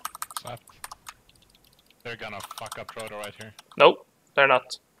 Slap. They're gonna fuck up Trodo right here. Nope, they're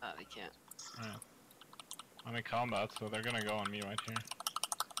not. they can't. Alright. I'm in combat, so they're gonna go on me right here.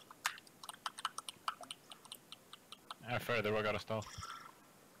 I fear the rogue out of stealth.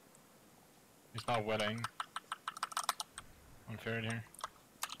 He's not willing. I'm feared here.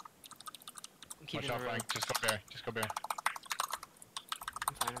 I'm keeping Watch out, the rogue. Frank. Just go bear. Just go bear.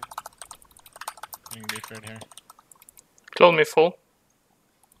 I'm fine. You can be feared here. Clone me full.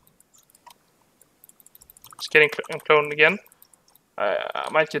 Just getting cloned again. I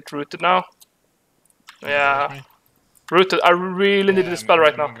might get rooted now. Yeah. Rooted. I really need the spell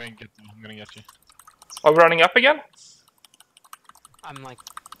right now. I'm gonna get you. Are we running up again? I'm like,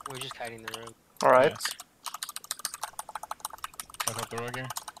 we're just kiting the rogue. Alright. I thought the rogue here.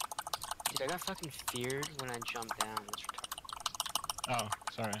 Dude, I got fucking feared when I jumped down. That's retarded. Oh,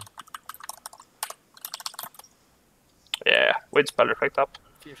 sorry. Yeah, with spell reflect up.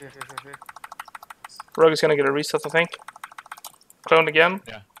 Fear. Rogue is gonna get a reset, I think. Cloned again.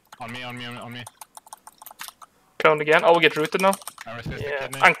 On me. Cloned again. I will get rooted now. I resist the Yeah,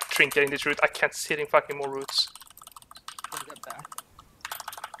 kidney. I'm trinketing this root. I can't sit in fucking more roots. Let me get back.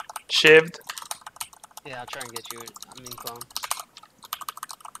 Shivved. Yeah, I'll try and get you. I'm in clone.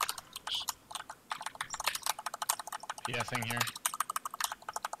 PSing here.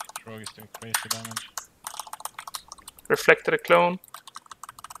 This rogue is doing crazy damage. Reflected a clone.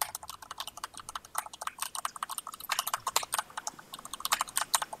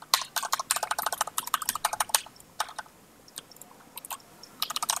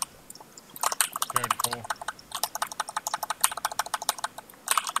 Feared full.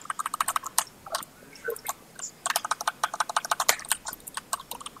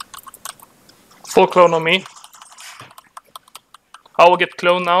 Full clone on me. I will get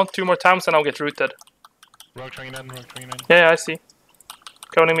cloned now 2 more times and I'll get rooted. Rogue trying in. Yeah, I see.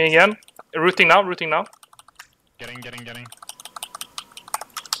 Cloning me again. Rooting now. Getting.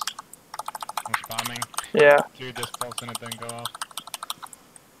 I'm spamming. Yeah. 2 dispels and it didn't go off.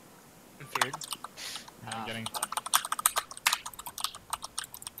 I'm feared. I'm getting.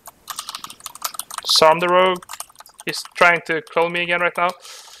 Disarm the rogue. He's trying to clone me again right now.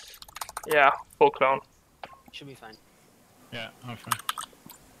 Yeah, full clone. Should be fine. Yeah, I'm fine.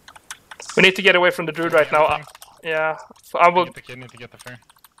 We need to get away from the druid right now. Yeah, I will. Get the kidney to get the fair.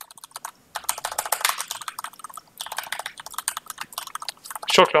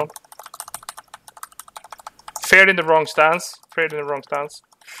 Short clone. Feared in the wrong stance.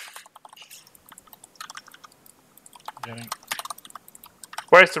 Getting.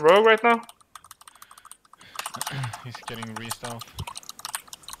 Where's the rogue right now? He's getting re-stealth.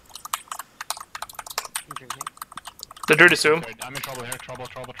 I'm drinking. The druid is zoom. I'm in trouble here. Trouble.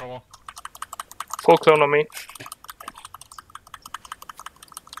 Full clone on me.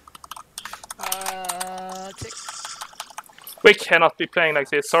 Tick. We cannot be playing like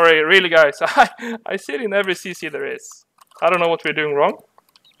this. Sorry, really, guys. I sit in every CC there is. I don't know what we're doing wrong.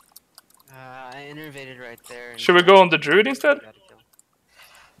 I innervated right there. And Should we go on the druid instead? Gotta kill.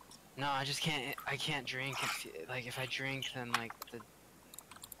 No, I just can't. I can't drink. Like if I drink, then like the.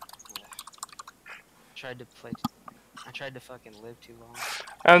 I tried to fucking live too long.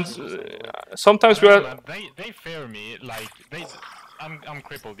 And sometimes we I are. don't know, man, they fear me like they. I'm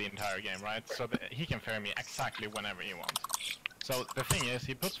crippled the entire game, right? So he can fear me exactly whenever he wants. So the thing is,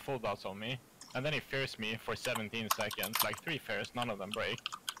 he puts full dots on me, and then he fears me for 17 seconds, like 3 fears, none of them break,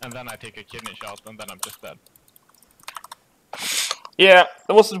 and then I take a kidney shot, and then I'm just dead. Yeah,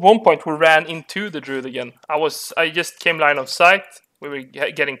 there was at one point we ran into the druid again. I just came line of sight. We were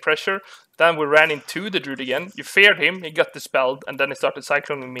getting pressure. Then we ran into the druid again. You feared him. He got dispelled, and then he started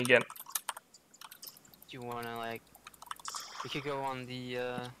cycloning me again. Do you wanna like? We could go on the.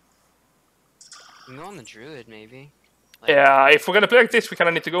 We can go on the druid maybe. Like, Yeah, if we're gonna play like this, we kind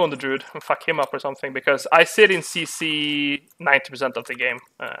of need to go on the druid and fuck him up or something, because I sit in CC 90% of the game.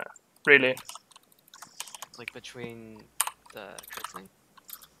 Really. Like between the crippling.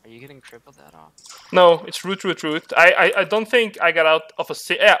 Are you getting crippled that off? No, it's root. I don't think I got out of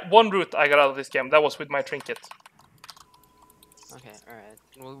one root I got out of this game. That was with my trinket. Okay, alright.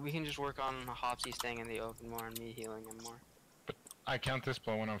 Well, we can just work on Hopsy staying in the open more and me healing him more. I can't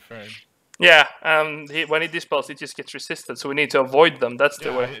dispel when I'm feared. Yeah, when he dispels, it just gets resisted, so we need to avoid them. That's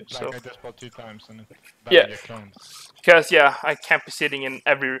the way. I dispelled 2 times and it Yeah. get cloned. Because yeah, I can't be sitting in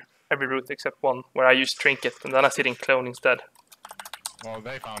every route except one where I use trinket, and then I sit in clone instead. Well,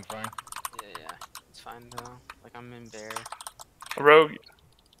 they found Frank. Yeah, it's fine though. Like I'm in bear. Rogue.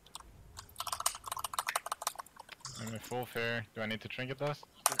 I'm in full fear. Do I need to trinket this?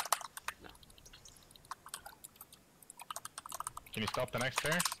 No. Can you stop the next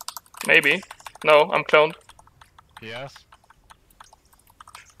fear? Maybe. No, I'm cloned. Yes.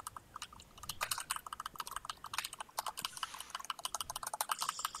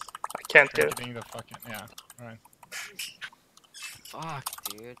 I can't get it. Trinketing the fucking alright. Fuck,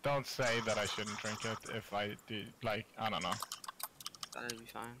 dude. Don't say that I shouldn't trinket if I do. Like I don't know. That'd be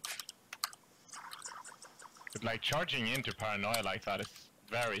fine. But like charging into paranoia like that is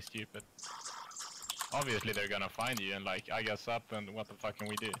very stupid. Obviously they're gonna find you and like I guess up and what the fuck can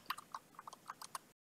we do?